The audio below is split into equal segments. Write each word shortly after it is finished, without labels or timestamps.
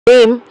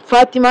Name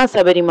Fathima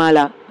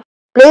Sabarimala.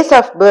 Place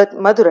of birth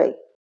Madurai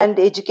and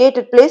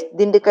educated place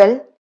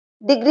Dindigul.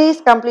 Degrees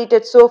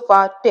completed so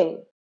far 10.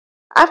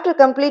 After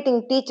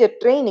completing teacher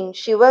training,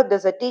 she worked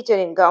as a teacher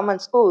in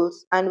government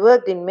schools and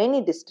worked in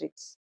many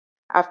districts.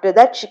 After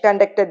that, she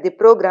conducted the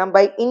program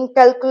by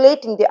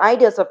inculcating the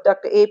ideas of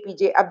Dr.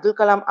 APJ Abdul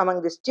Kalam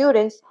among the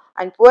students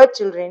and poor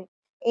children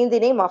in the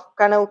name of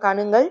Kanavu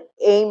Kanungal,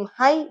 Aim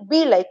High,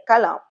 Be Like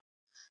Kalam.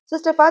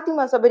 Sister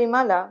Fatima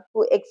Sabarimala,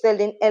 who excelled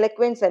in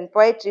eloquence and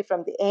poetry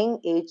from the young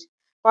age,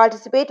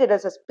 participated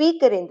as a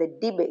speaker in the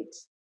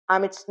debates.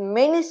 Amidst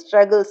many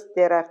struggles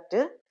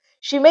thereafter,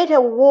 she made her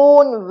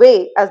own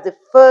way as the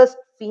first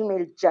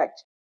female judge.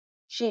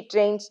 She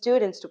trained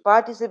students to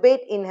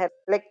participate in her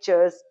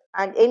lectures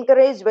and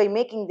encouraged by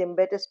making them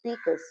better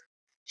speakers.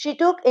 She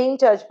took in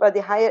charge for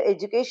the higher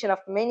education of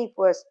many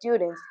poor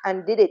students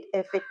and did it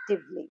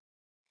effectively.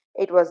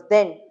 It was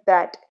then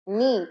that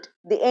NEET,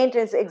 the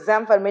entrance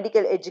exam for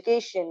medical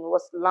education,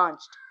 was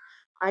launched.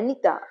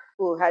 Anita,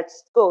 who had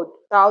scored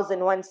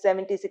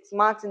 1176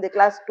 marks in the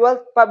class 12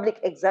 public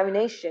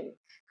examination,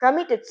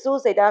 committed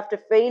suicide after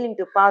failing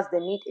to pass the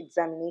NEET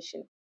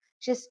examination.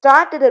 She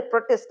started a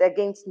protest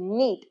against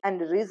NEET and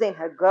resigned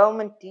her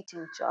government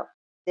teaching job,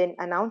 then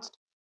announced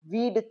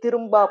Veedu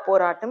Thirumba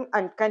Poratam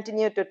and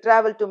continued to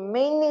travel to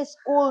many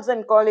schools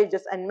and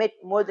colleges and met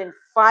more than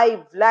 5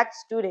 lakh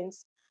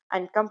students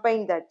and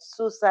campaigned that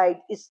suicide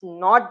is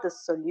not the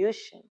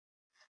solution.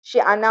 She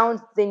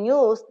announced the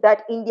news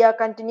that India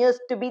continues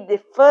to be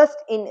the first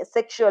in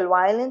sexual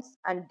violence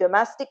and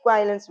domestic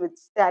violence with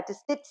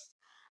statistics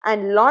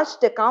and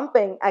launched a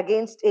campaign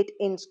against it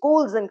in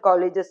schools and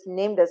colleges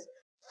named as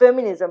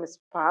Feminism is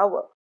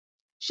Power.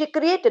 She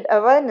created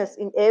awareness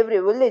in every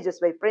village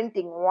by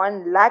printing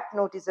 1 lakh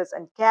notices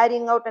and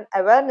carrying out an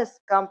awareness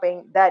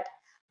campaign that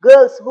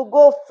girls who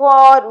go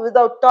far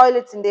without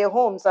toilets in their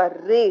homes are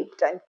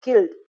raped and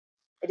killed.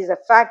 It is a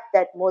fact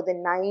that more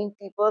than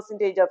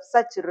 90% of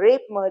such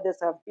rape murders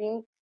have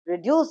been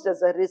reduced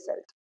as a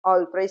result.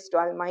 All praise to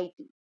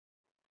Almighty.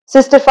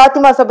 Sister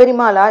Fatima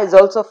Sabarimala is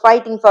also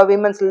fighting for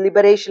women's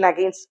liberation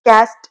against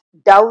caste,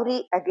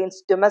 dowry,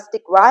 against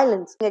domestic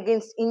violence,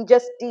 against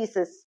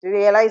injustices, to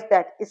realize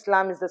that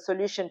Islam is the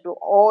solution to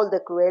all the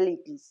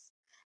cruelties.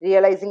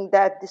 Realizing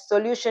that the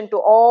solution to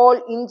all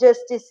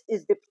injustice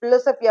is the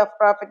philosophy of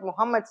Prophet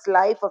Muhammad's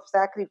life of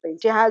sacrifice.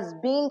 She has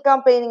been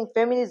campaigning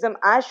feminism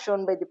as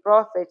shown by the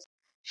prophets.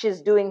 She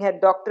is doing her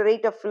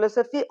doctorate of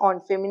philosophy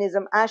on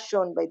feminism as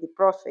shown by the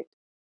prophet.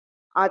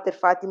 Author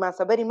Fatima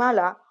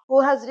Sabarimala,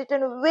 who has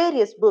written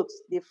various books.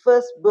 The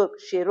first book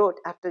she wrote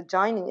after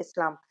joining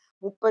Islam,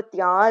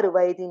 36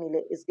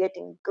 Vayathinile, is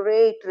getting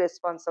great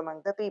response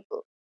among the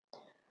people.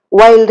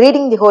 While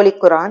reading the Holy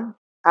Quran,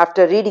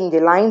 after reading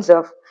the lines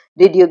of,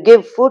 Did you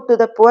give food to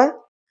the poor?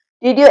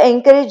 Did you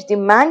encourage the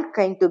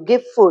mankind to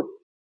give food?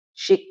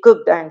 She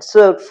cooked and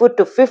served food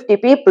to 50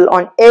 people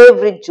on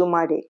every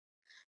Jummah day.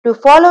 To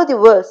follow the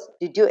verse,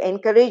 did you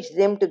encourage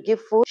them to give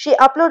food? She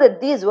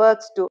uploaded these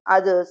works to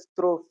others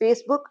through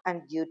Facebook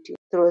and YouTube.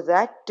 Through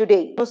that,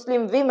 today,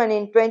 Muslim women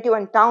in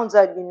 21 towns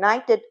are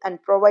united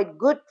and provide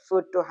good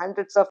food to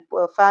hundreds of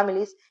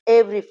families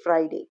every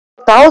Friday.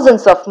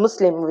 Thousands of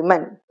Muslim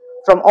women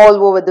from all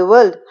over the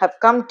world have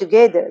come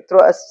together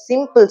through a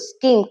simple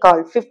scheme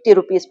called 50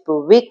 rupees per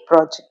week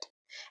project.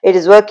 It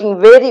is working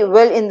very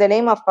well in the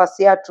name of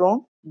Pasiat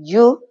Room.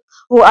 You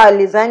who are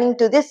listening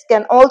to this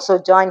can also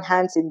join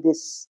hands in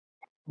this.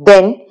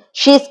 Then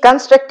she is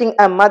constructing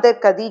a Mother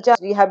Khadija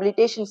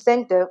rehabilitation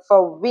center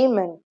for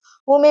women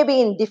who may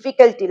be in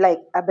difficulty like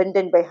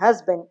abandoned by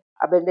husband,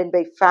 abandoned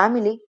by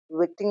family,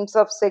 victims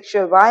of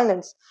sexual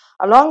violence,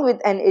 along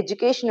with an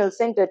educational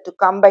center to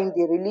combine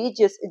the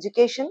religious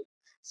education,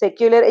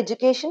 secular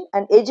education,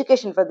 and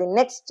education for the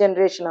next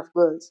generation of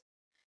girls.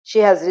 She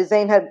has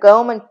resigned her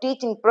government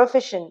teaching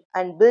profession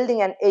and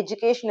building an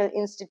educational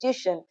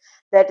institution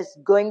that is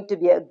going to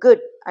be a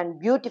good and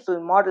beautiful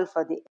model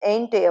for the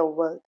entire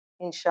world,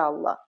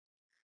 inshallah.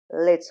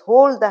 Let's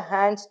hold the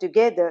hands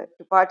together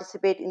to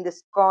participate in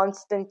this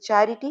constant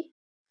charity.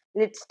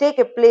 Let's take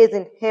a place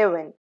in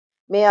heaven.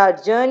 May our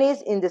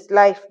journeys in this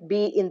life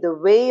be in the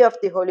way of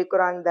the Holy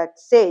Quran that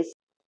says,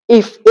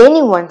 If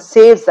anyone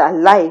saves a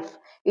life,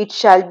 it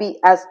shall be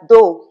as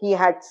though he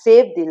had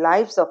saved the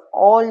lives of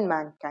all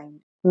mankind.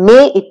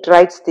 May it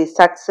write the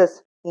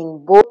success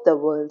in both the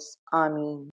worlds. Ameen.